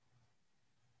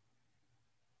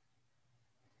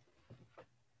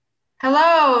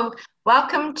Hello,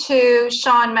 welcome to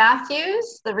Sean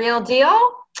Matthews, The Real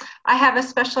Deal. I have a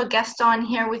special guest on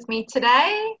here with me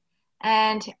today,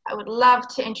 and I would love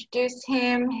to introduce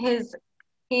him. His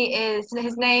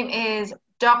name is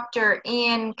Dr.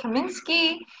 Ian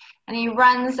Kaminski, and he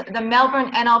runs the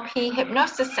Melbourne NLP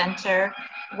Hypnosis Center,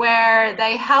 where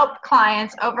they help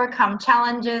clients overcome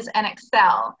challenges and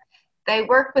excel. They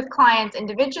work with clients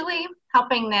individually,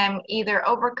 helping them either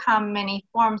overcome many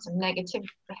forms of negative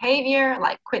behavior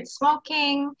like quit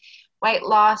smoking, weight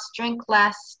loss, drink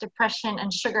less, depression,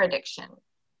 and sugar addiction,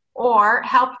 or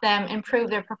help them improve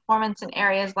their performance in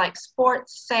areas like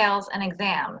sports, sales, and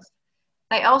exams.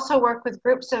 They also work with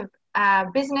groups of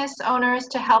business owners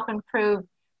to help improve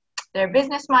their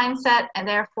business mindset and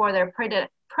therefore their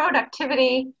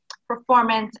productivity,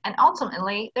 performance, and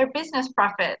ultimately their business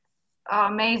profits. Oh,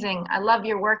 amazing. I love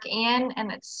your work, Ian,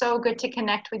 and it's so good to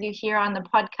connect with you here on the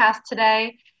podcast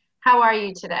today. How are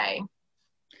you today?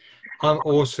 I'm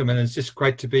awesome, and it's just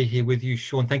great to be here with you,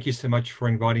 Sean. Thank you so much for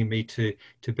inviting me to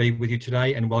be with you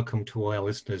today, and welcome to all our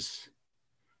listeners.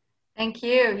 Thank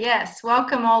you. Yes,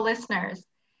 welcome all listeners.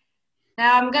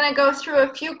 Now I'm going to go through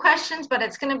a few questions, but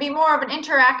it's going to be more of an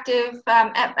interactive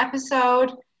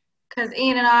episode, because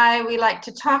Ian and I, we like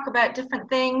to talk about different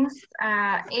things.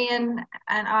 Ian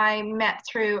and I met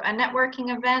through a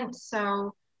networking event,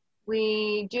 so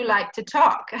we do like to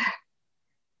talk.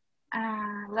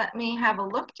 Let me have a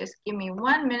look. Just give me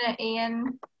 1 minute,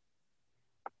 Ian.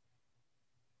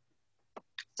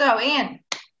 So, Ian,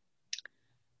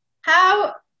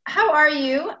 how are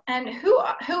you, and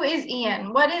who is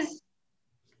Ian?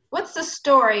 What's the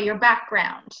story, your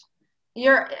background?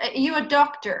 Are you a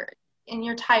doctor? In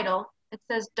your title, it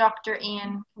says Dr.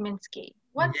 Ian Kaminski.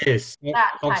 What's yes,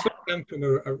 that I've title? sort of come from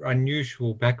an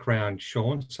unusual background,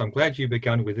 Sean, so I'm glad you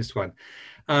begun with this one.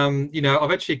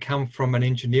 I've actually come from an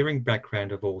engineering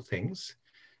background of all things.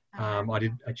 I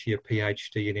did actually a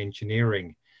PhD in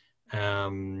engineering.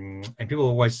 And people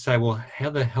always say, well, how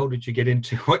the hell did you get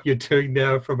into what you're doing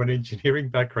now from an engineering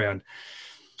background?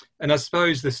 And I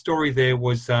suppose the story there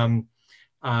was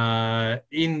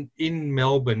in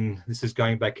Melbourne, this is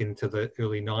going back into the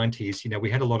early 90s, we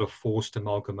had a lot of forced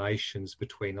amalgamations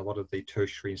between a lot of the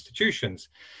tertiary institutions.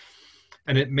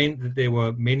 And it meant that there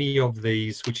were many of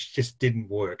these which just didn't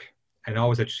work. And I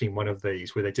was actually in one of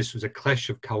these where there just was a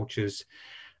clash of cultures.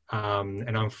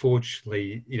 And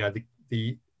unfortunately,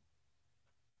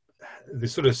 the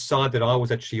sort of side that I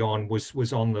was actually on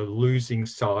was on the losing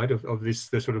side of the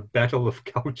sort of battle of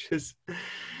cultures.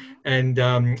 And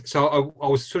so I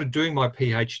was sort of doing my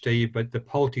PhD, but the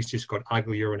politics just got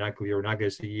uglier and uglier and uglier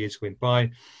as the years went by.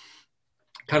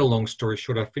 Cut a long story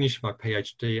short, I finished my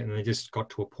PhD, and then it just got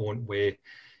to a point where,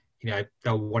 they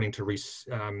were wanting to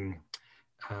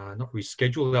not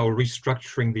reschedule, they were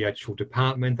restructuring the actual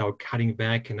department, they were cutting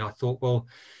back, and I thought, well,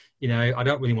 I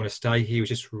don't really want to stay here. It was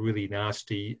just really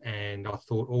nasty. And I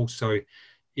thought also,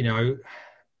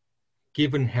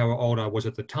 given how old I was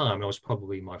at the time, I was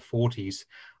probably in my 40s,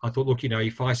 I thought, look,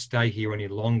 if I stay here any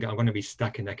longer, I'm going to be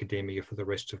stuck in academia for the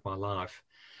rest of my life.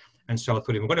 And so I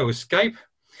thought, if I'm going to escape,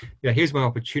 here's my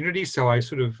opportunity. So I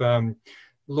sort of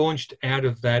launched out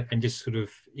of that and just sort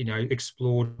of,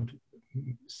 explored,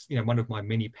 one of my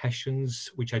many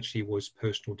passions, which actually was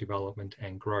personal development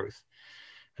and growth.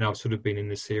 And I've sort of been in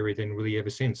this area then really ever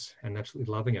since, and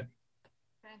absolutely loving it.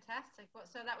 Fantastic.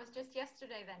 So that was just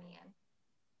yesterday then, Ian?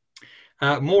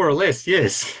 More or less,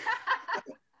 yes.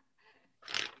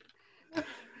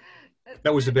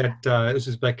 That was about, this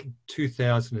was back in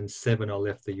 2007, I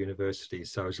left the university,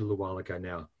 so it was a little while ago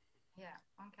now. Yeah,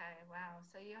 okay, wow.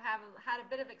 So you have had a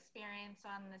bit of experience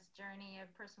on this journey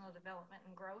of personal development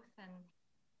and growth, and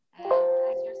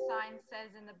as your sign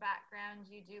says in the background,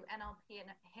 you do NLP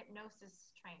and hypnosis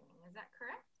training. Is that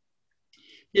correct?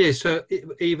 Yeah, so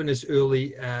even as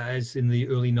early as in the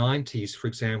early 90s, for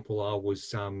example, I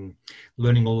was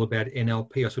learning all about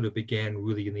NLP. I sort of began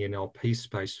really in the NLP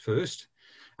space first.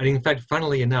 And in fact,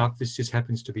 funnily enough, this just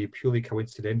happens to be purely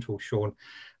coincidental, Sean.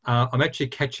 I'm actually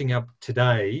catching up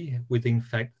today with, in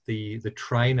fact, the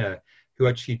trainer who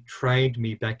actually trained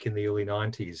me back in the early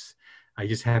 90s. He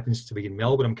just happens to be in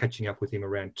Melbourne. I'm catching up with him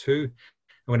around 2. I'm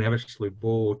going to have an absolute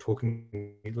ball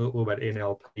talking a little about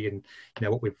NLP and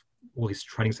all his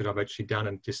trainings that I've actually done,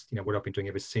 and just what I've been doing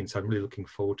ever since. I'm really looking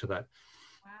forward to that.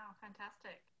 Wow,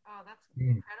 fantastic! Oh, that's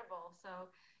incredible. So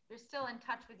you're still in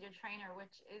touch with your trainer,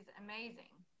 which is amazing.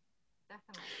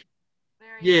 Definitely.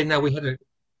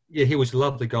 He was a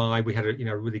lovely guy. We had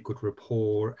a really good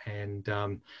rapport, and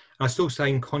I still stay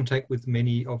in contact with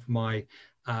many of my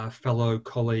fellow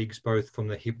colleagues, both from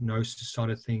the hypnosis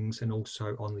side of things and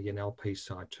also on the NLP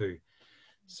side too.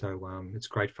 So it's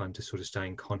great fun to sort of stay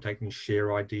in contact and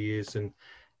share ideas and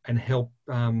help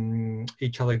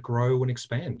each other grow and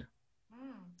expand.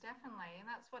 Definitely. And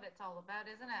that's what it's all about,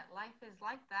 isn't it? Life is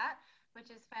like that, which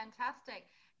is fantastic.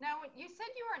 Now, you said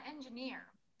you were an engineer.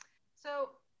 So,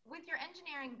 with your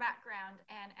engineering background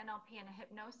and NLP and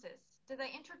hypnosis, do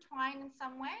they intertwine in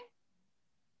some way?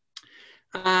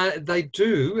 They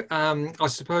do. I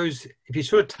suppose if you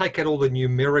sort of take out all the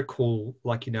numerical,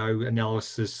 like,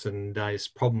 analysis and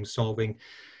problem solving,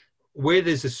 where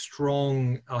there's a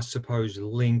strong, I suppose,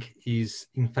 link is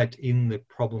in fact in the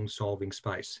problem solving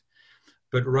space.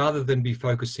 But rather than be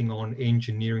focusing on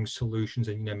engineering solutions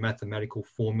and, mathematical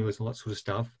formulas and all that sort of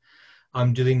stuff,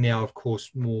 I'm dealing now, of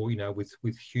course, more,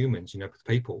 with humans, with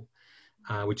people,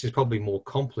 which is probably more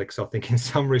complex, I think, in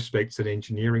some respects than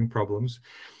engineering problems.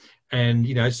 And,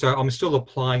 so I'm still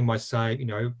applying my, say,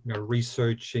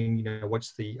 researching,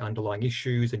 what's the underlying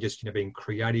issues and just, being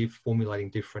creative, formulating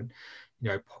different,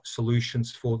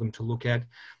 solutions for them to look at.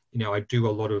 I do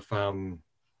a lot of,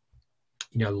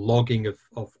 logging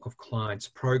of clients'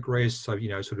 progress. So,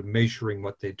 sort of measuring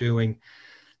what they're doing.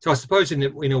 So I suppose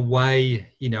in a way,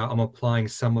 I'm applying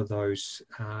some of those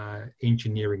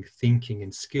engineering thinking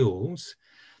and skills,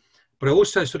 but I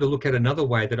also sort of look at another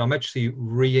way that I'm actually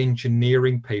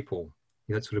re-engineering people.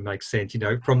 That sort of makes sense,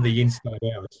 from the inside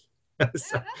out. So, yeah,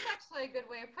 that's actually a good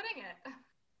way of putting it.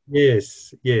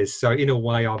 Yes, yes. So in a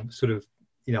way, I'm sort of,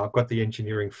 I've got the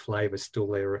engineering flavor still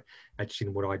there, actually,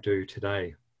 in what I do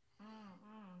today.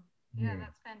 Yeah,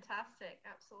 that's fantastic.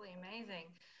 Absolutely amazing.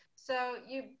 So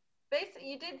you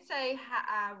did say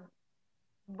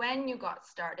when you got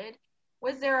started.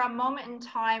 Was there a moment in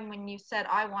time when you said,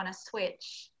 I want to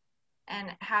switch,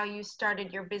 and how you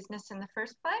started your business in the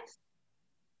first place?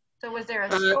 So was there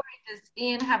a story? Does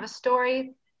Ian have a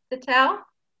story to tell?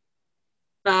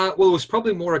 Well, it was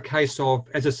probably more a case of,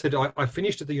 as I said, I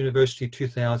finished at the university in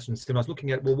 2007. I was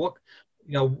looking at, well,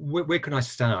 where can I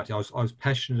start? I was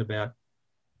passionate about,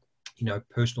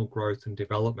 personal growth and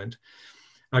development.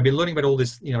 I've been learning about all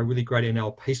this, really great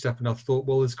NLP stuff, and I thought,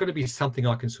 well, there's got to be something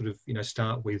I can sort of,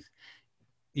 start with,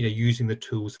 using the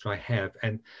tools that I have.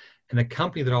 And the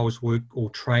company that I was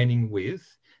training with,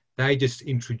 they just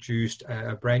introduced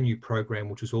a brand new program,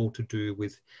 which was all to do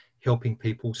with helping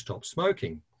people stop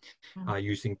smoking,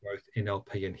 using both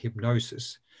NLP and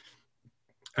hypnosis.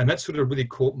 And that sort of really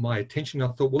caught my attention. I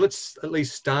thought, well, let's at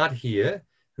least start here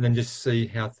and then just see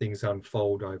how things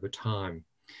unfold over time.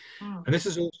 And this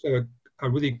is also a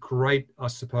really great, I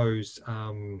suppose,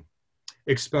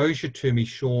 exposure to me,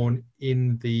 Sean,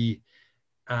 in the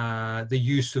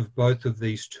use of both of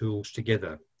these tools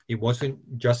together. It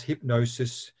wasn't just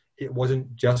hypnosis, it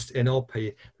wasn't just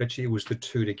NLP, but actually it was the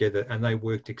two together, and they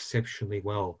worked exceptionally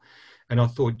well. And I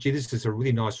thought, gee, this is a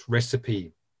really nice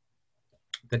recipe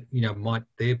that, might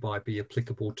thereby be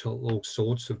applicable to all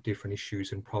sorts of different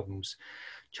issues and problems,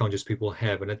 challenges people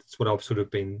have. And that's what I've sort of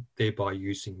been thereby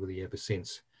using really ever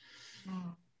since.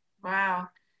 Wow.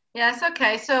 Yes,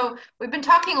 okay. So we've been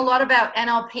talking a lot about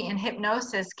NLP and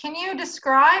hypnosis. Can you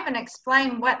describe and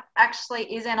explain what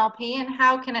actually is NLP and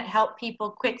how can it help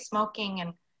people quit smoking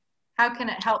and how can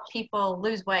it help people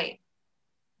lose weight?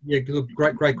 Yeah, look,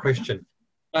 great question.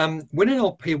 When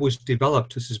NLP was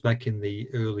developed, this is back in the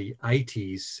early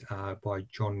 80s by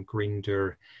John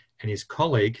Grinder and his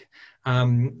colleague,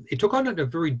 it took on a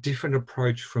very different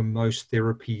approach from most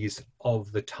therapies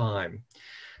of the time.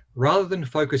 Rather than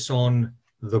focus on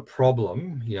the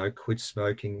problem, quit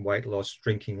smoking, weight loss,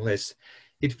 drinking less,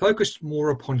 it focused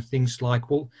more upon things like,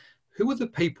 well, who are the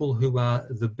people who are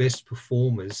the best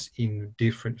performers in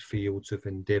different fields of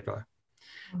endeavor?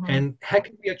 And how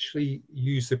can we actually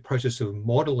use the process of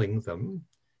modeling them,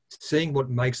 seeing what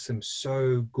makes them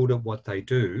so good at what they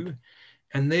do,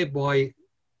 and thereby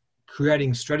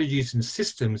creating strategies and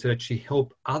systems that actually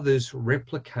help others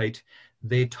replicate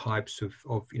their types of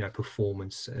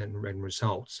performance and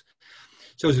results.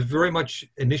 So it was very much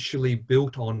initially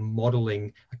built on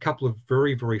modeling a couple of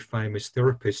very, very famous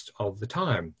therapists of the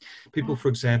time. People, for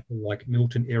example, like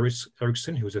Milton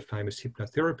Erickson, who was a famous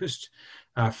hypnotherapist,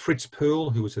 Fritz Perl,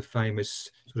 who was a famous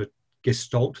sort of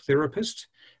Gestalt therapist,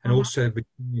 and also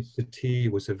Virginia Satir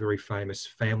was a very famous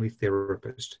family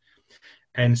therapist.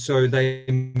 And so they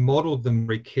modeled them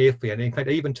very carefully. And in fact,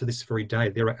 even to this very day,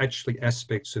 there are actually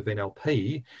aspects of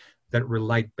NLP that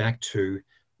relate back to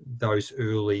those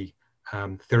early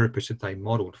therapists that they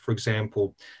modeled. For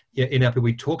example, in NLP,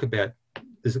 we talk about,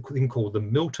 there's a thing called the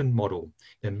Milton model,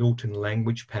 the Milton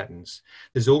language patterns.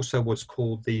 There's also what's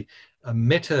called the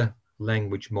meta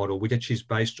language model, which actually is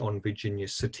based on Virginia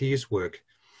Satir's work.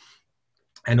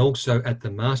 And also at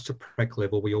the master prac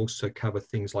level, we also cover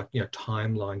things like,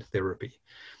 timeline therapy.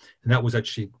 And that was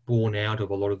actually born out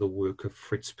of a lot of the work of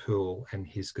Fritz Perl and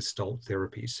his Gestalt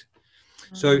therapies.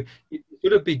 So it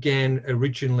sort of began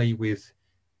originally with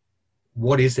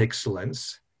what is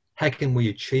excellence? How can we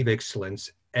achieve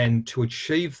excellence? And to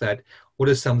achieve that, what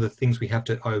are some of the things we have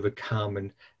to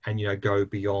overcome and go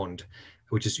beyond,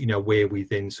 which is, where we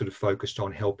then sort of focused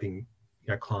on helping,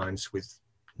 clients with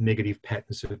negative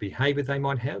patterns of behavior they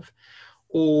might have,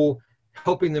 or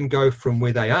helping them go from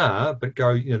where they are, but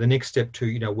go, the next step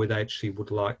to, where they actually would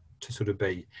like to sort of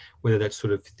be, whether that's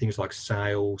sort of things like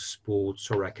sales, sports,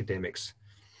 or academics.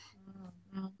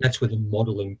 That's where the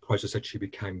modeling process actually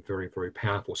became very, very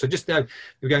powerful. So just now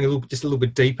we're going just a little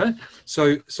bit deeper.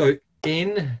 So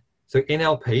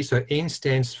NLP, so N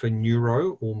stands for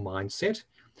neuro or mindset,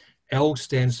 L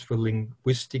stands for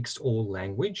linguistics or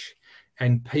language,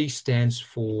 and P stands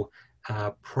for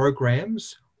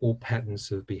programs or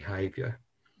patterns of behavior.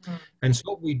 And so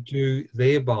what we do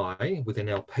thereby with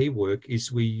NLP work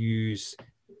is we use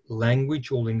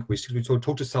language or linguistics. We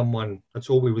talk to someone, that's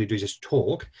all we really do is just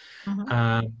talk,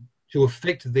 to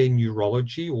affect their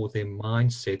neurology or their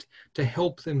mindset to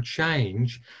help them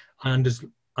change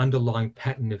underlying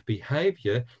pattern of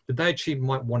behavior that they actually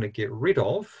might want to get rid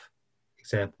of,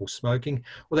 example, smoking,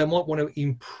 or they might want to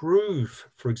improve,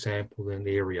 for example, an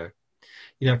area.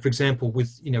 For example,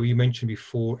 with, you mentioned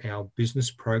before our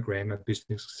business program, our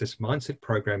business success mindset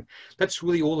program, that's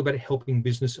really all about helping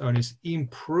business owners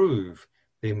improve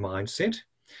their mindset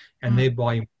and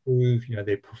thereby improve,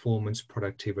 their performance,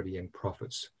 productivity, and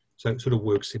profits. So it sort of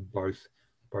works in both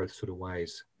sort of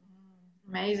ways.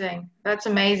 Amazing. That's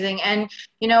amazing. And,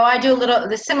 I do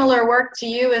the similar work to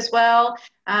you as well.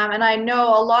 And I know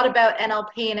a lot about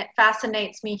NLP, and it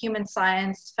fascinates me. Human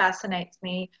science fascinates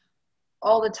me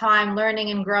all the time,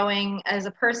 learning and growing as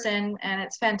a person, and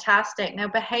it's fantastic. Now,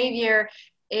 behavior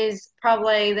is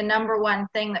probably the number one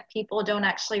thing that people don't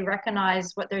actually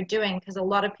recognize what they're doing, because a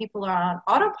lot of people are on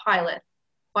autopilot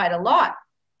quite a lot.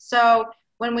 So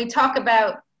when we talk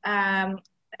about,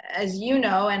 as you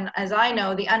know, and as I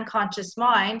know, the unconscious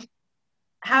mind,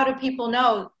 how do people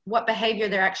know what behavior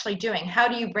they're actually doing? How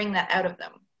do you bring that out of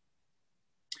them?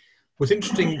 Well, it's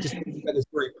interesting just at this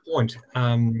very point.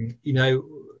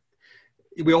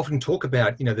 We often talk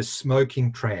about, the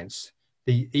smoking trance,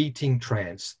 the eating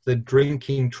trance, the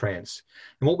drinking trance.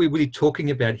 And what we're really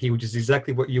talking about here, which is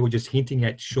exactly what you were just hinting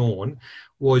at, Sean,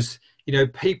 was,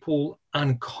 people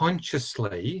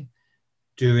unconsciously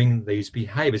doing these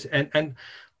behaviors. And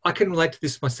I can relate to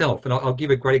this myself. And I'll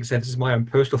give a great example. This is my own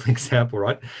personal example,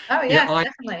 right? Oh, yeah,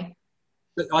 definitely.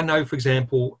 I know, for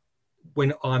example,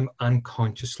 when I'm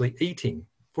unconsciously eating.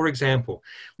 For example,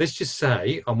 let's just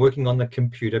say I'm working on the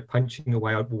computer, punching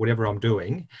away at whatever I'm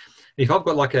doing. If I've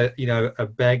got like a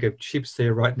bag of chips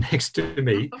there right next to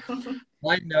me,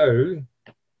 I know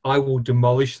I will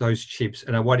demolish those chips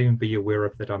and I won't even be aware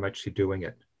of that I'm actually doing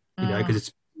it, because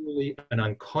it's purely an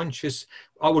unconscious,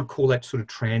 I would call that sort of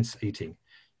trance eating.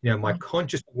 My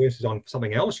conscious awareness is on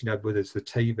something else, whether it's the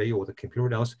TV or the computer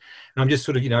or else, and I'm just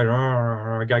sort of,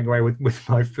 going away with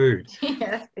my food.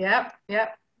 Yes,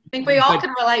 yep. I think we all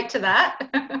can relate to that.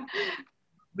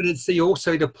 But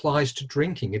it applies to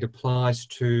drinking. It applies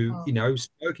to,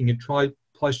 smoking. It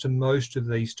applies to most of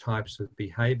these types of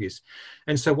behaviors.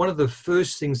 And so one of the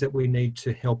first things that we need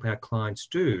to help our clients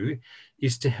do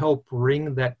is to help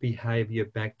bring that behavior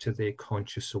back to their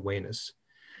conscious awareness.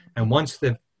 And once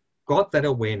they've got that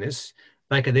awareness,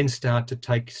 they can then start to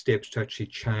take steps to actually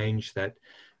change that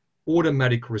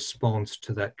automatic response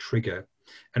to that trigger.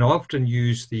 And I often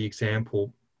use the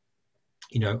example,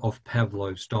 of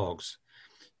Pavlov's dogs,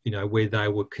 where they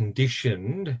were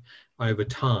conditioned over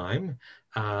time.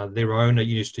 Their owner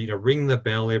used to, ring the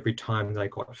bell every time they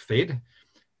got fed.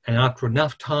 And after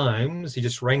enough times, he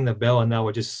just rang the bell and they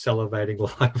were just salivating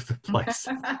all over the place.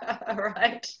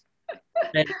 Right.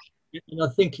 And I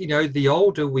think, the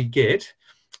older we get,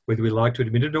 whether we like to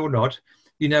admit it or not,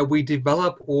 we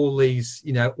develop all these,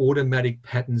 automatic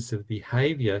patterns of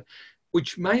behavior,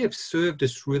 which may have served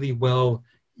us really well,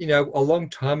 a long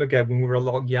time ago when we were a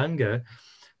lot younger,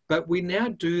 but we now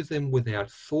do them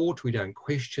without thought. We don't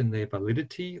question their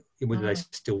validity, whether they're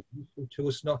still useful to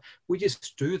us or not. We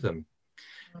just do them.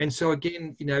 And so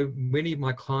again, many of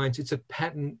my clients, it's a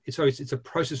pattern. It's a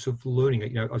process of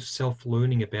learning, of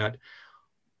self-learning about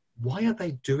why are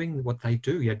they doing what they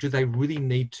do? Do they really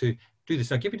need to do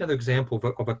this? I'll give you another example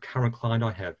of a current client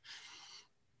I have.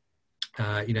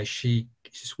 She's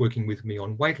working with me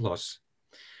on weight loss.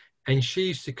 And she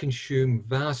used to consume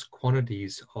vast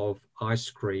quantities of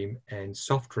ice cream and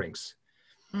soft drinks.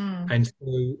 Mm. And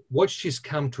so what she's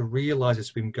come to realize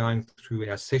as we've been going through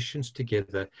our sessions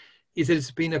together is that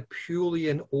it's been a purely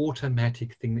an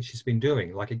automatic thing that she's been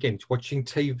doing. Like, again, watching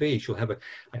TV, she'll have a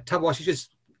tub while she's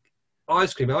just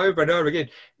ice cream over and over again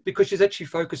because she's actually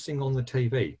focusing on the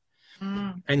TV.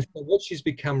 Mm. And so what she's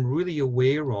become really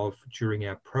aware of during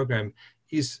our program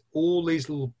is all these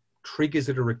little triggers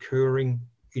that are occurring,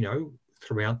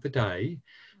 throughout the day,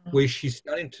 where she's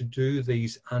starting to do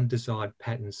these undesired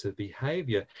patterns of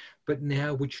behavior, but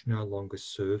now which no longer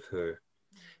serve her.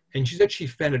 And she's actually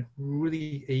found it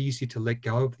really easy to let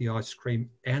go of the ice cream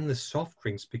and the soft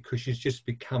drinks because she's just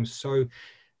become so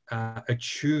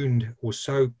attuned or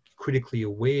so critically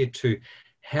aware to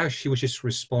how she was just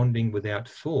responding without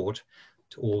thought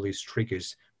to all these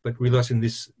triggers, but realizing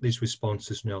these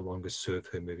responses no longer serve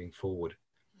her moving forward.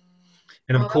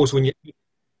 And of course, when you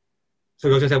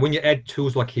add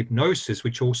tools like hypnosis,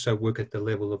 which also work at the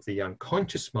level of the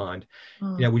unconscious mind,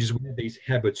 which is where these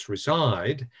habits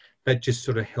reside, that just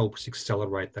sort of helps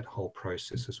accelerate that whole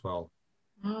process as well.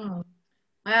 Mm.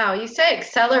 Wow, you say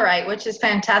accelerate, which is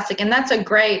fantastic. And that's a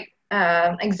great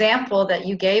example that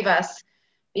you gave us,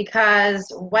 because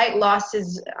weight loss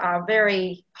is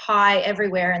very high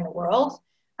everywhere in the world.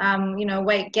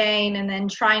 Weight gain and then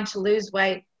trying to lose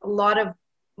weight. A lot of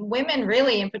women,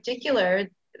 really in particular,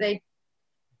 they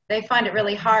find it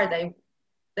really hard.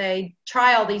 They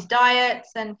try all these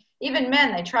diets, and even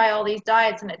men, they try all these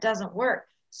diets and it doesn't work.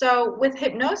 So with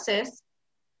hypnosis,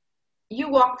 you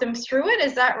walk them through it,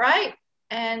 is that right?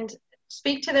 And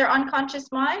speak to their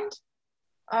unconscious mind?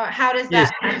 How does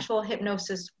that actual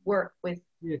hypnosis work with?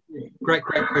 Yeah. Great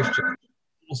question.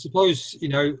 I suppose,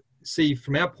 see,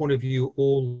 from our point of view,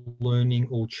 all learning,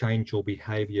 all change, or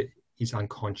behavior is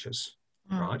unconscious,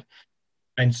 right?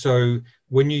 And so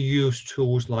when you use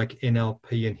tools like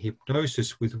NLP and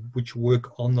hypnosis, which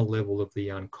work on the level of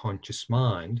the unconscious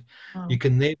mind, you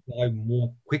can thereby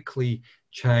more quickly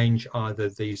change either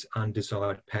these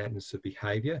undesired patterns of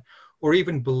behavior or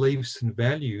even beliefs and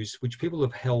values which people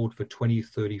have held for 20,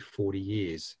 30, 40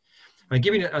 years. I'll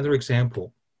give you another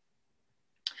example.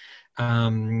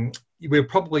 We've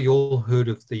probably all heard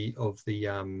of the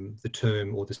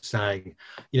term or the saying,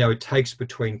 it takes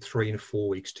between 3 and 4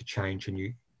 weeks to change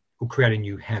or create a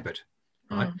new habit,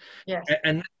 right? Yes.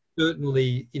 And that's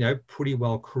certainly, pretty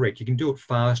well correct. You can do it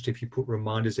fast if you put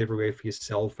reminders everywhere for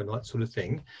yourself and that sort of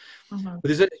thing. But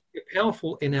there's a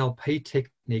powerful NLP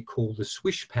technique called the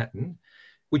swish pattern,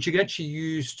 which you can actually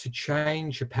use to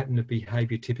change a pattern of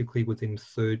behavior typically within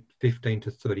 15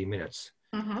 to 30 minutes.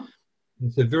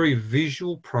 It's a very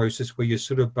visual process where you're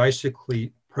sort of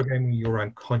basically programming your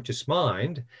unconscious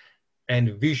mind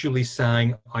and visually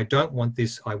saying, I don't want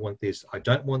this, I want this, I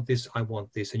don't want this, I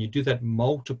want this. And you do that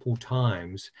multiple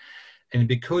times. And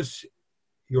because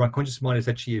your unconscious mind is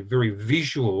actually very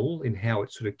visual in how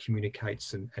it sort of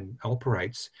communicates and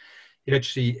operates, it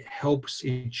actually helps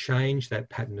it change that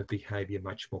pattern of behavior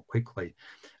much more quickly.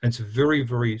 And it's very,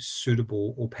 very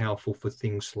suitable or powerful for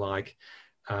things like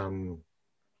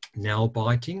nail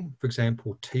biting, for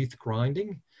example, teeth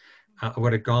grinding. I've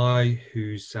got a guy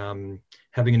who's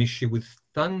having an issue with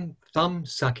thumb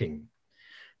sucking.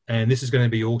 And this is going to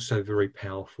be also very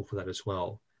powerful for that as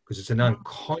well, because it's an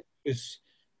unconscious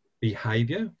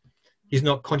behavior. He's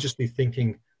not consciously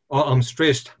thinking, oh, I'm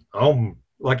stressed.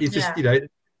 Like it's just,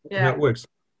 how it works.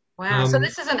 Wow. So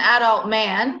this is an adult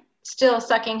man still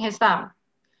sucking his thumb.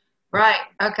 Right.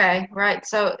 Okay. Right.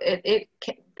 So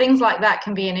things like that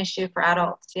can be an issue for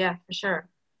adults. Yeah, for sure.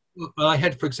 I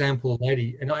had, for example, a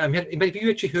lady, and have you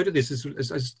actually heard of this?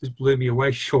 This blew me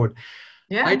away, Sean.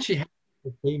 Yeah. I actually had a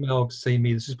female see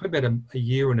me, this is probably about a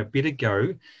year and a bit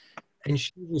ago, and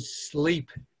she was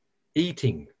sleep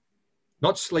eating,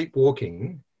 not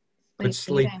sleepwalking, but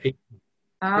sleep eating.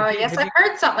 Oh, yes, I've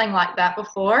heard something like that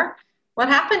before. What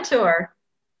happened to her?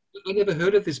 I never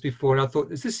heard of this before, and I thought,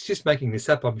 is this just making this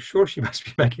up? I'm sure she must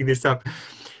be making this up.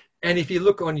 And if you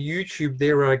look on YouTube,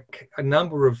 there are a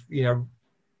number of,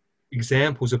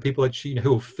 examples of people actually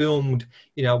who have filmed,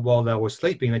 while they were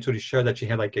sleeping. They sort of show that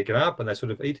how they get up and they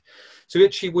sort of eat. So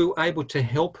actually, we were able to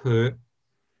help her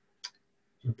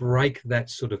break that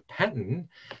sort of pattern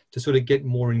to sort of get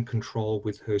more in control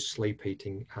with her sleep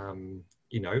eating,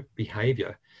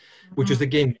 behavior, which is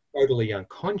again totally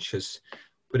unconscious.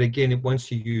 But again,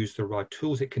 once you use the right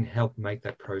tools, it can help make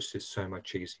that process so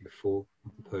much easier for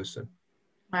the person.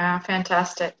 Wow,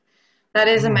 fantastic. That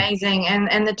is amazing.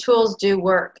 And the tools do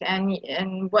work,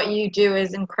 and what you do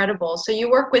is incredible. So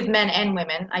you work with men and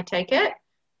women, I take it?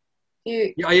 Yeah,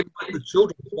 I even work with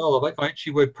children as well. I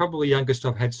actually work, probably youngest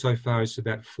I've had so far is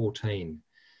about 14.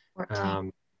 14.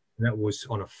 And that was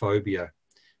on a phobia.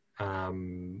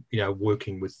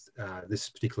 working with this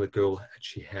particular girl.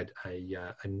 She had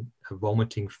a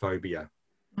vomiting phobia.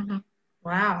 Mm-hmm.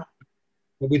 Wow.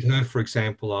 But with her, for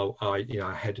example, I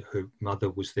had her mother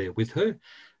was there with her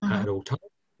Mm-hmm. at all times,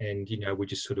 and we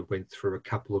just sort of went through a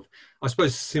couple of, I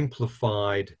suppose,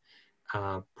 simplified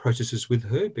processes with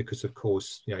her, because of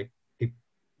course,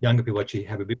 younger people actually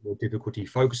have a bit more difficulty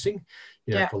focusing,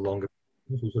 Yeah. for longer.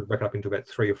 We sort of broke up into about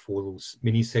 3 or 4 little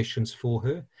mini sessions for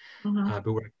her, Mm-hmm.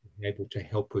 but we're able to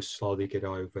help her slowly get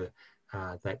over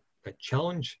that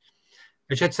challenge.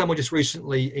 And she had someone just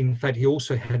recently, in fact, he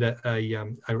also had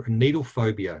a needle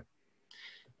phobia.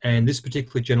 And this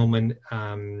particular gentleman,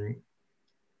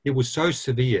 it was so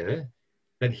severe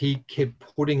that he kept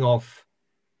putting off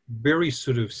very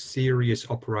sort of serious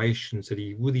operations that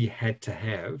he really had to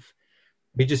have.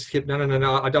 He just kept, no,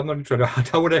 I don't want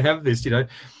to have this,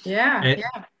 Yeah. And,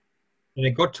 Yeah. and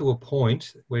it got to a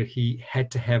point where he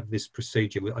had to have this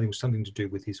procedure. I think it was something to do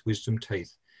with his wisdom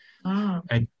teeth. Mm.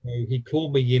 And so he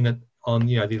called me in on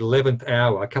the 11th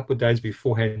hour, a couple of days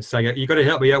beforehand, saying, "You got to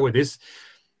help me out with this."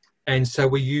 And so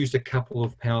we used a couple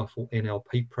of powerful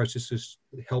NLP processes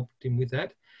that helped him with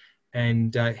that.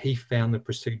 And he found the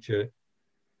procedure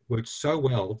worked so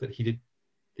well that he did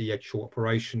the actual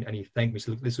operation, and he thanked me.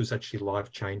 So this was actually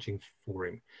life-changing for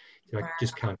him. I Wow.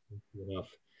 just can't thank you enough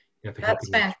for That's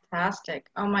helping him. fantastic.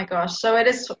 Oh my gosh. So it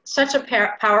is such a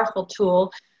powerful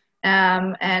tool,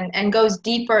 and goes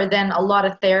deeper than a lot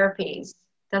of therapies,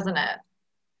 doesn't it?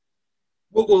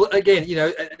 Well, again,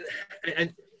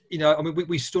 and I mean,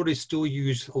 we still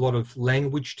use a lot of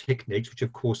language techniques, which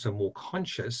of course are more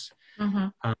conscious.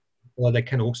 Mm-hmm. Well, they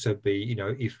can also be,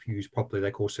 if used properly,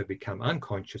 they can also become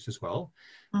unconscious as well.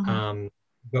 Mm-hmm.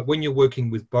 But when you're working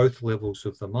with both levels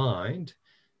of the mind,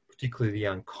 particularly the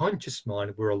unconscious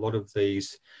mind, where a lot of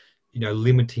these,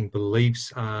 limiting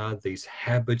beliefs are, these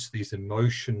habits, these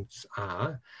emotions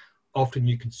are, often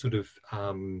you can sort of,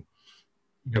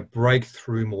 break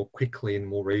through more quickly and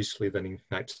more easily than, in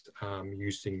fact,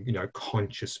 using,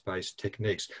 conscious-based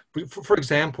techniques. For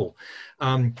example,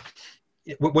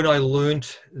 when I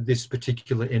learned this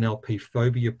particular NLP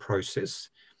phobia process,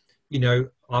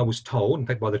 I was told, in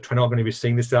fact, by the trainer I'm going to be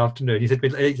seeing this afternoon, he said,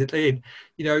 "Ian,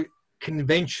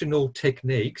 conventional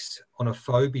techniques on a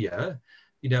phobia,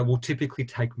 will typically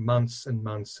take months and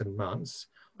months and months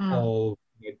Mm. of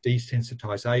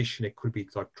desensitization. It could be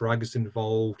like drugs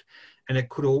involved, and it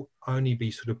could only be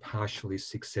sort of partially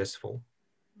successful.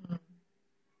 Mm.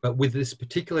 But with this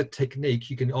particular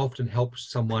technique, you can often help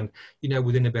someone,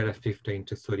 within about a 15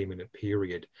 to 30-minute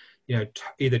period,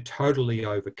 either totally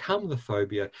overcome the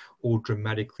phobia or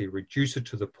dramatically reduce it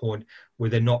to the point where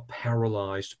they're not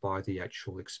paralyzed by the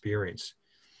actual experience."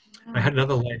 I Mm. had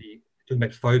another lady talking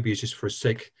about phobias just for a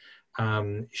sec.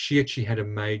 She actually had a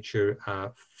major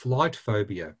flight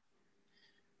phobia.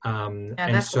 Yeah, And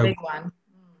that's a so, big one.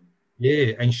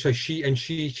 yeah, and so she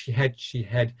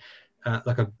had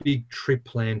like a big trip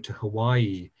planned to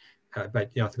Hawaii, but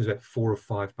I think it was about 4 or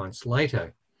 5 months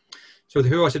later. So with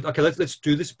her, I said, "Okay, let's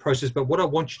do this process. But what I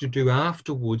want you to do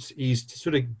afterwards is to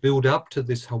sort of build up to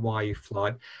this Hawaii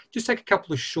flight. Just take a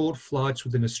couple of short flights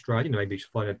within Australia. Maybe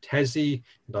fly to Tassie,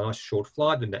 a nice short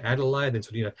flight, then to Adelaide, then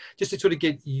sort of, just to sort of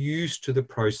get used to the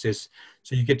process,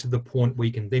 so you get to the point where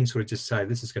you can then sort of just say,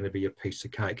 this is going to be a piece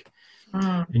of cake."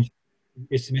 Mm. And she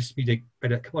SMS'd me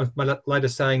later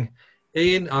saying,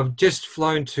 "Ian, I've just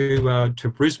flown to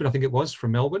Brisbane, I think it was,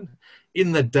 from Melbourne,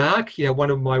 in the dark, one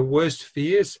of my worst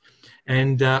fears.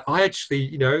 And I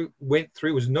actually, went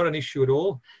through, it was not an issue at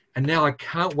all. And now I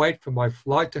can't wait for my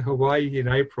flight to Hawaii in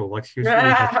April." Like, she was really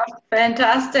happy.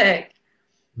 Fantastic.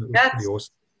 It was pretty That's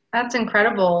awesome. that's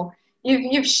incredible.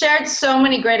 You've shared so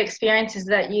many great experiences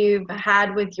that you've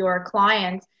had with your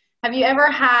clients. Have you ever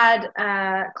had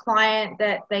a client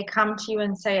that they come to you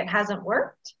and say it hasn't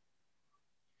worked?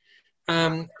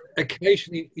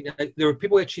 Occasionally, there are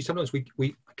people actually sometimes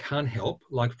we can't help.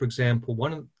 Like, for example,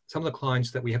 some of the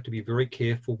clients that we have to be very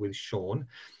careful with, Sean,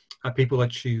 are people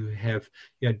actually who have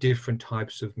different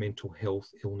types of mental health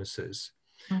illnesses.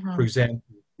 For Mm-hmm.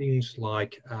 example, things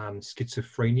like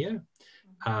schizophrenia,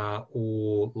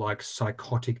 or like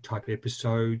psychotic type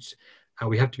episodes.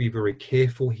 We have to be very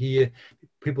careful here.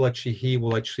 People actually here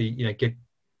will actually get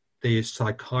their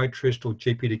psychiatrist or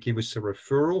GP to give us a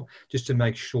referral, just to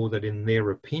make sure that, in their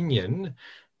opinion,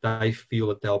 they feel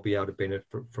that they'll be able to benefit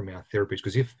from our therapies.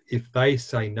 Because if they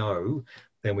say no,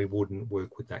 then we wouldn't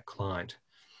work with that client.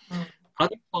 Mm.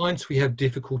 Other clients we have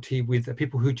difficulty with are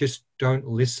people who just don't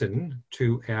listen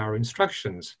to our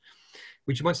instructions,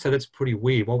 which you might say, that's pretty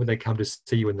weird. Why would they come to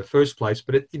see you in the first place?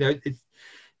 But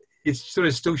it sort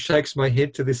of still shakes my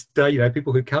head to this day.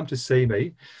 People who come to see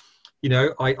me,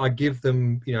 I give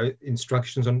them,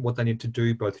 instructions on what they need to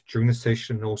do both during the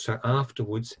session and also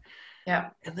afterwards. Yeah.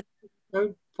 And they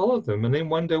don't follow them and then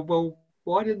wonder, well,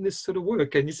 why didn't this sort of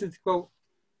work? And you said, well,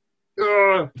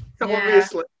 Yeah.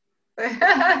 obviously.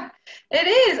 It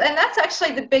is. And that's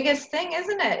actually the biggest thing,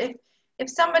 isn't it? If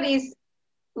somebody's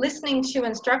listening to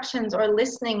instructions or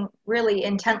listening really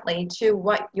intently to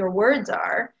what your words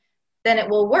are, then it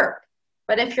will work.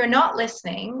 But if you're not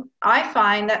listening, I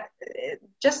find that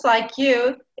just like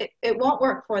you, it won't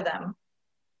work for them.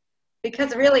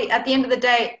 Because really, at the end of the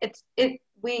day,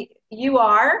 you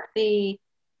are the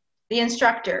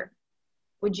instructor.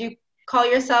 Would you call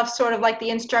yourself sort of like the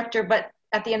instructor, but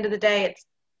at the end of the day, it's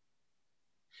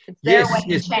their way Yes, to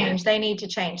yes. change. They need to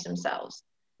change themselves.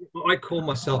 I call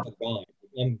myself a guide.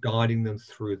 I'm guiding them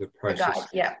through the A guide, process.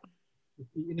 yeah.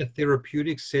 In a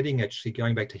therapeutic setting, actually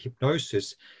going back to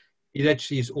hypnosis, it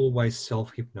actually is always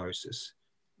self-hypnosis.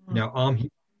 Mm.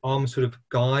 I'm sort of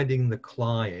guiding the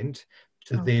client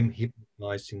to Mm. them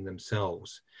hypnotizing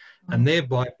themselves. And Mm.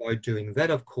 thereby, by doing that,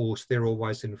 of course, they're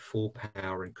always in full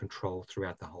power and control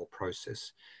throughout the whole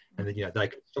process. And then, they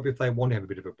can stop if they want to have a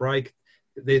bit of a break.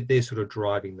 They're sort of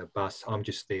driving the bus. I'm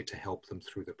just there to help them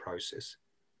through the process.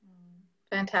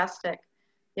 Fantastic.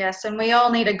 Yes, and we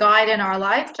all need a guide in our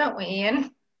life, don't we,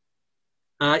 Ian?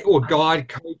 Or guide,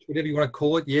 coach, whatever you want to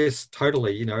call it. Yes,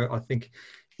 totally. I think,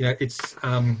 it's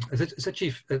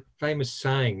actually a famous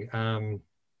saying, something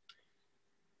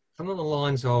along the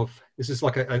lines of, this is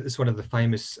like it's one of the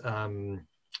famous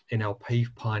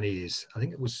NLP pioneers. I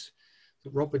think it was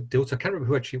Robert Dilts. I can't remember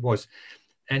who actually it was.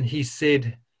 And he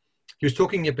said, he was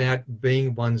talking about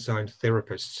being one's own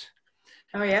therapist.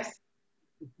 Oh, yes.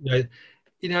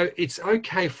 It's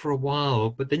okay for a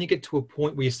while, but then you get to a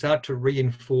point where you start to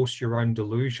reinforce your own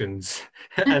delusions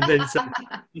and then say,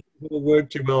 it doesn't work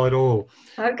too well at all.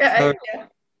 Okay. So,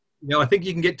 Yeah. I think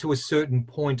you can get to a certain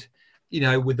point,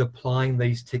 with applying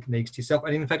these techniques to yourself.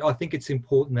 And in fact, I think it's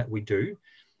important that we do.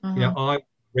 Mm-hmm. I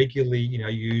regularly,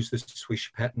 use the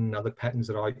swish pattern, other patterns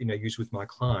that I, use with my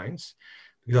clients,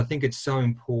 because I think it's so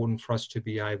important for us to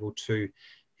be able to,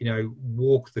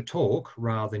 walk the talk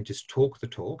rather than just talk the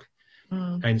talk.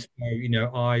 Mm. And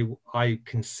so, I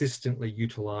consistently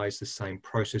utilize the same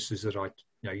processes that I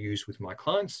use with my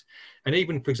clients. And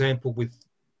even, for example, with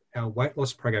our weight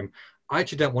loss program, I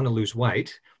actually don't want to lose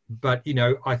weight, but,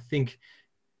 I think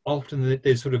often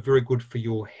they're sort of very good for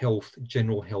your health,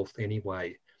 general health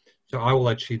anyway. So I will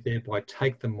actually thereby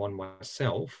take them on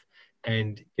myself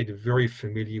and get very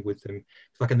familiar with them.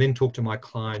 So I can then talk to my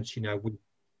clients,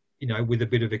 with a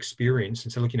bit of experience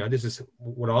and say, look, this is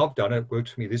what I've done. It worked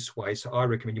for me this way. So I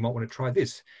recommend you might want to try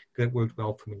this because it worked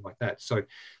well for me like that. So,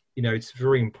 it's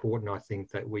very important, I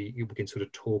think, that we can sort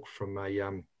of talk from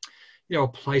a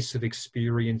place of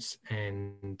experience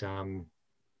and,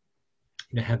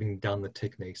 having done the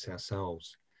techniques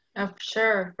ourselves. Oh, for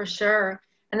sure, for sure.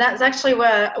 And that's actually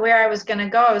where I was going to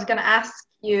go. I was going to ask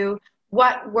you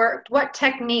what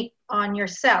technique on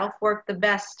yourself worked the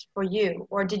best for you?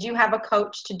 Or did you have a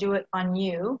coach to do it on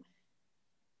you?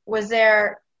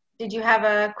 Did you have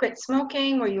a quit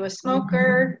smoking? Were you a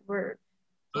smoker?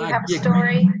 Do you have a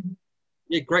story?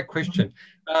 Great question.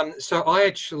 So I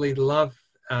actually love,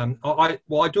 I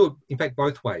do it, in fact,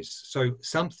 both ways. So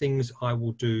some things I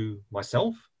will do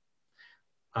myself.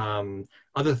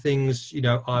 Other things,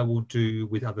 I will do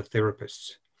with other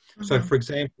therapists. Mm-hmm. So, for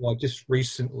example, I just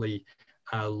recently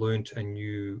learned a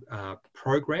new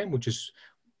program, which is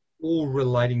all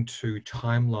relating to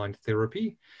timeline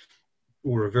therapy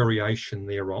or a variation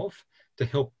thereof to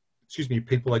help,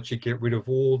 people actually get rid of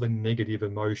all the negative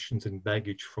emotions and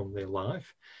baggage from their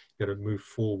life, to move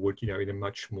forward, in a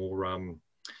much more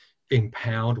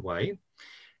empowered way.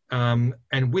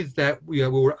 And with that, we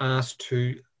were asked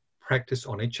to practice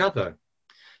on each other,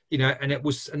 and it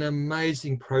was an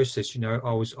amazing process.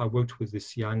 I worked with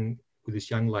this young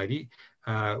lady.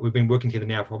 We've been working together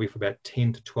now probably for about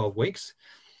 10 to 12 weeks.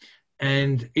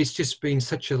 And it's just been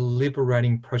such a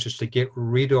liberating process to get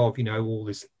rid of, all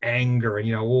this anger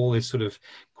and, all this sort of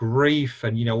grief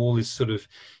and, all this sort of,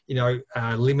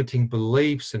 limiting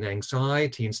beliefs and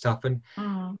anxiety and stuff. And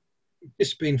it's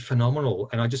just been phenomenal.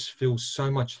 And I just feel so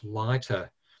much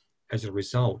lighter as a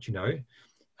result,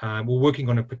 We're working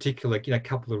on a particular,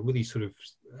 couple of really sort of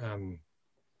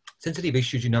sensitive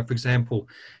issues, for example,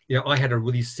 I had a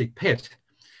really sick pet.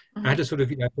 I had to sort of,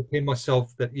 prepare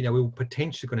myself that, we were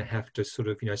potentially going to have to sort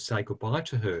of, say goodbye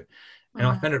to her. And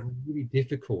I found it really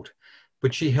difficult.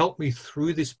 But she helped me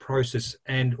through this process.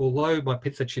 And although my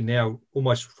pet's actually now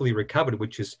almost fully recovered,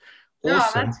 which is awesome.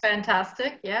 Oh, that's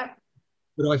fantastic. Yeah.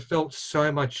 But I felt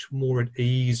so much more at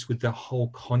ease with the whole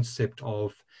concept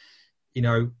of,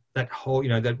 that whole,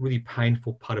 that really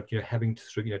painful part of, having to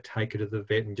sort of, take her to the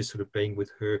vet and just sort of being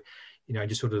with her,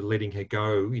 just sort of letting her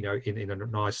go, in a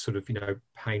nice sort of,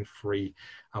 pain-free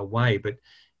way. But,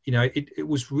 it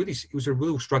was a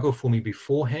real struggle for me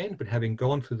beforehand, but having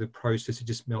gone through the process, it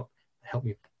just helped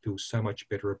me feel so much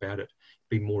better about it,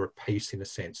 be more at peace in a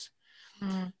sense.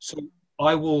 Mm. So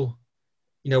I will,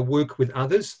 work with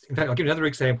others. In fact, I'll give you another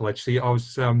example. Actually, I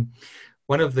was,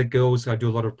 one of the girls I do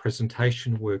a lot of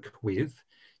presentation work with,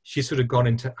 she's sort of gone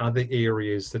into other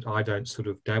areas that I don't sort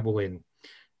of dabble in.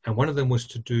 And one of them was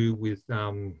to do with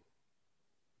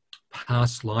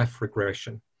past life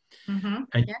regression. Mm-hmm.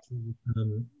 And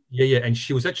Yes. and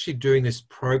she was actually doing this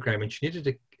program, and she needed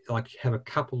to like have a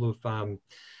couple of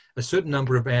a certain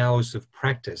number of hours of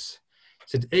practice. I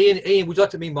said, Ian, would you like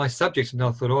to be my subject? And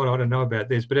I thought, oh, I don't know about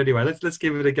this, but anyway, let's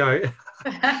give it a go.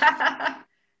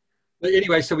 But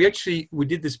anyway, so we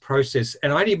did this process,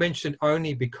 and I only mentioned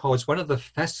only because one of the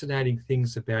fascinating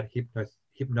things about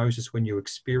hypnosis when you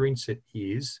experience it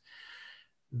is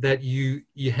that you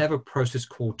have a process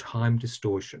called time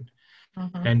distortion.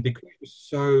 Mm-hmm. And because you're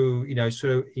so,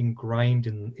 sort of ingrained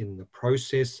in the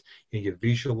process, you're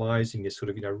visualizing, you're sort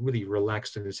of, really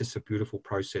relaxed, and it's just a beautiful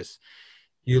process,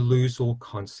 you lose all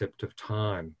concept of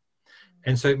time.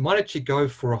 And so it might actually go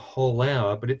for a whole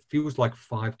hour, but it feels like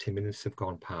 5-10 minutes have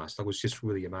gone past. That was just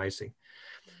really amazing.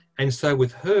 And so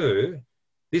with her,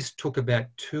 this took about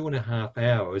 2.5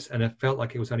 hours, and it felt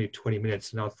like it was only 20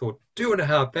 minutes. And I thought,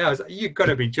 2.5 hours? You've got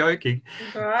to be joking.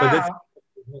 But it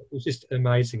Wow. was just an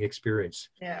amazing experience.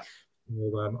 Yeah.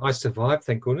 Well, I survived,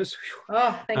 thank goodness.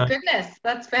 Oh, thank Uh, goodness.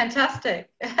 That's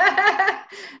fantastic. it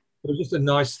was just a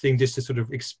nice thing just to sort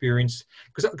of experience,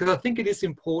 because I think it is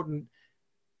important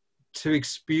to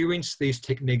experience these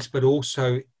techniques, but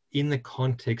also in the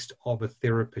context of a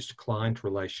therapist-client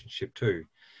relationship too.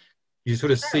 You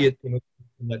sort of see it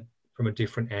from a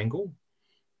different angle.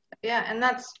 Yeah, and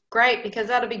that's great because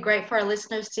that'll be great for our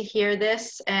listeners to hear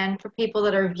this and for people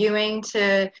that are viewing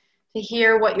to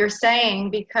hear what you're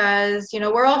saying because,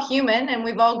 we're all human and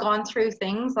we've all gone through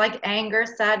things like anger,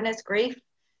 sadness, grief,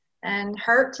 and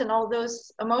hurt and all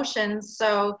those emotions.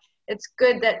 So it's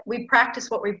good that we practice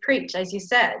what we preach, as you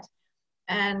said.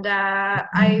 And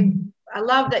I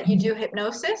love that you do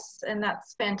hypnosis, and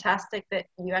that's fantastic that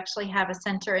you actually have a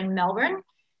center in Melbourne,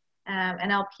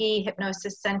 NLP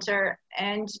Hypnosis Center.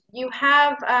 And you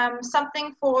have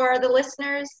something for the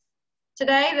listeners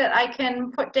today that I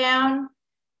can put down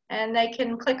and they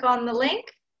can click on the link.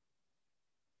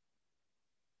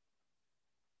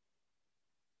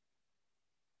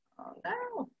 Oh,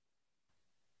 no.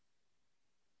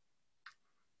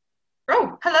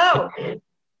 Oh, hello.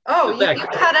 Oh, you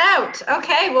cut out.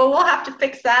 Okay, well, we'll have to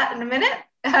fix that in a minute.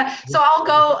 So I'll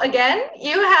go again.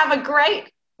 You have a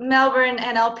great Melbourne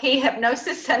NLP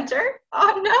Hypnosis Center.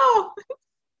 Oh, no.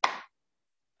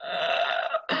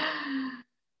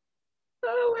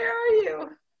 Oh, where are you?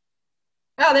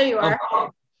 Oh, there you are.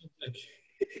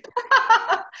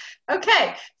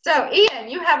 Okay, so Ian,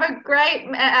 you have a great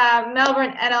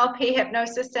Melbourne NLP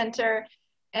Hypnosis Center,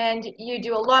 and you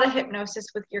do a lot of hypnosis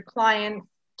with your clients.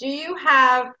 Do you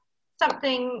have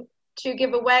something to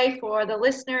give away for the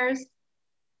listeners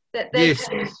that they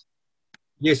can?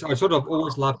 Yes, I sort of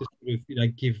always love to sort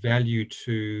of, give value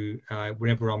to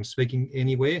whenever I'm speaking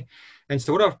anywhere. And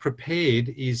so what I've prepared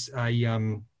is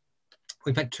in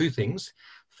fact, two things.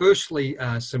 Firstly,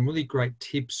 some really great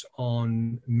tips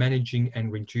on managing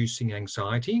and reducing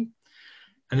anxiety.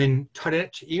 And then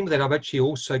in with that, I've actually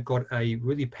also got a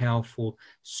really powerful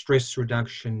stress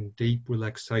reduction, deep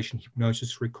relaxation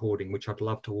hypnosis recording, which I'd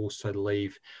love to also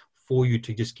leave for you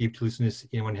to just give to listeners,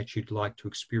 anyone that you'd like to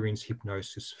experience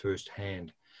hypnosis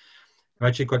firsthand. I've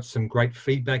actually got some great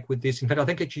feedback with this. In fact, I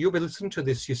think actually you'll be listening to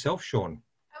this yourself, Sean.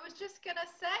 I was just going to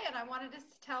say, and I wanted to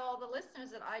tell all the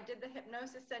listeners that I did the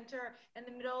Hypnosis Center in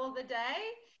the middle of the day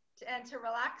and to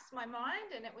relax my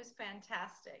mind, and it was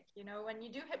fantastic. When you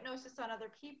do hypnosis on other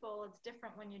people, it's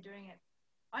different when you're doing it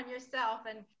on yourself,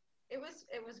 and it was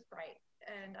great,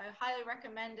 and I highly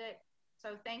recommend it. So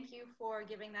thank you for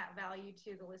giving that value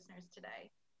to the listeners today.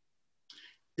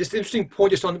 Just an interesting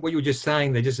point just on what you were just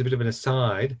saying there, just a bit of an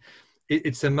aside.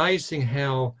 It's amazing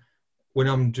how when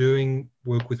I'm doing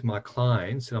work with my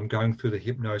clients and I'm going through the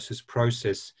hypnosis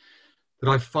process, that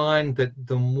I find that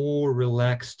the more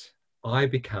relaxed I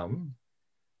become,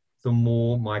 the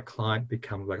more my client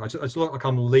becomes it's like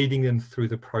I'm leading them through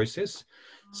the process.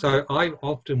 So I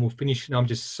often will finish and I'm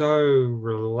just so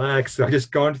relaxed. I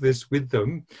just go into this with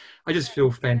them. I just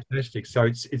feel fantastic. So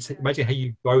it's amazing how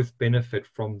you both benefit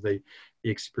from the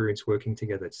experience working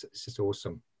together. It's just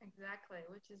awesome. Exactly,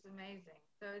 which is amazing.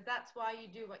 So that's why you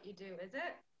do what you do, is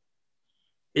it?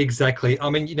 Exactly. I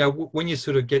mean, when you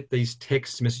sort of get these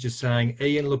text messages saying,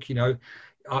 Ian, look,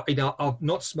 I've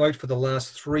not smoked for the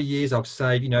last 3 years. I've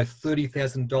saved,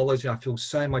 $30,000. I feel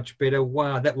so much better.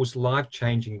 Wow, that was life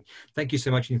changing. Thank you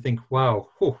so much. And you think, wow,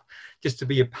 whew, just to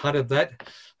be a part of that,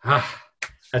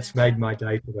 that's made my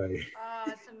day today. Oh,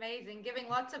 it's amazing. Giving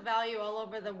lots of value all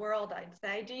over the world, I'd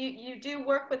say. Do you do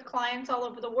work with clients all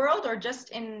over the world or just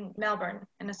in Melbourne,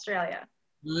 in Australia?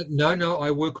 No, no, I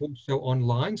work also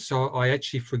online. So I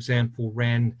actually, for example,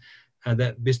 ran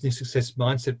that business success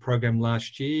mindset program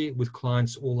last year with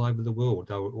clients all over the world.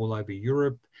 They were all over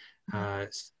Europe, uh,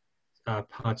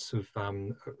 parts of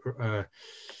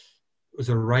was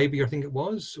it Arabia, I think it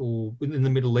was, or in the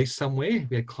Middle East somewhere.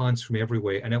 We had clients from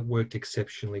everywhere, and it worked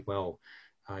exceptionally well.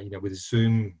 With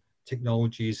Zoom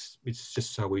technologies, it's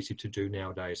just so easy to do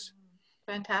nowadays.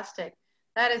 Fantastic.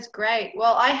 That is great.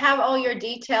 Well, I have all your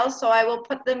details, so I will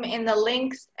put them in the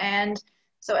links and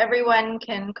so everyone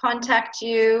can contact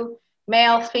you,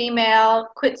 male, female,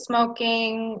 quit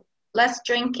smoking, less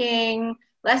drinking,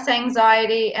 less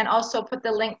anxiety, and also put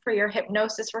the link for your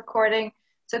hypnosis recording.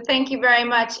 So thank you very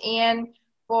much, Ian,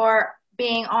 for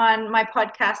being on my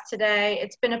podcast today.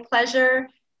 It's been a pleasure,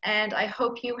 and I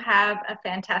hope you have a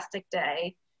fantastic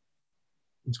day.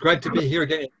 It's great to be here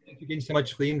again. Thank you again so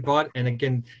much for the invite. And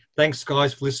again, thanks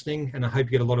guys for listening. And I hope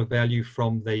you get a lot of value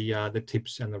from the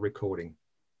tips and the recording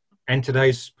and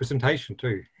today's presentation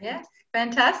too. Yes,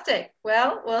 fantastic.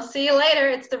 Well, we'll see you later.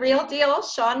 It's The Real Deal.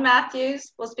 Sean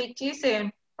Matthews. We'll speak to you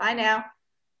soon. Bye now.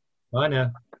 Bye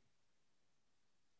now.